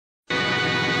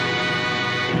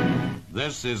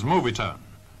This is Movietone.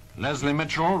 Leslie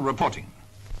Mitchell reporting.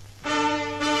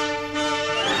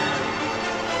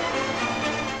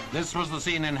 This was the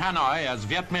scene in Hanoi as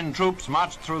Viet Minh troops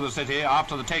marched through the city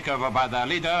after the takeover by their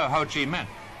leader, Ho Chí Minh.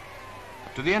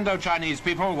 To the Indo-Chinese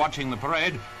people watching the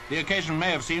parade, the occasion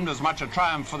may have seemed as much a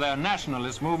triumph for their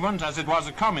nationalist movement as it was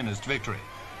a communist victory.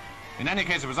 In any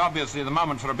case, it was obviously the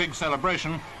moment for a big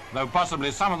celebration, though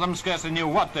possibly some of them scarcely knew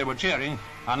what they were cheering,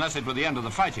 unless it were the end of the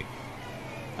fighting.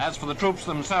 As for the troops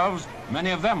themselves, many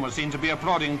of them were seen to be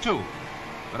applauding too.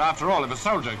 But after all, if a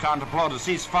soldier can't applaud a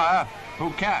ceasefire,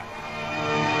 who can?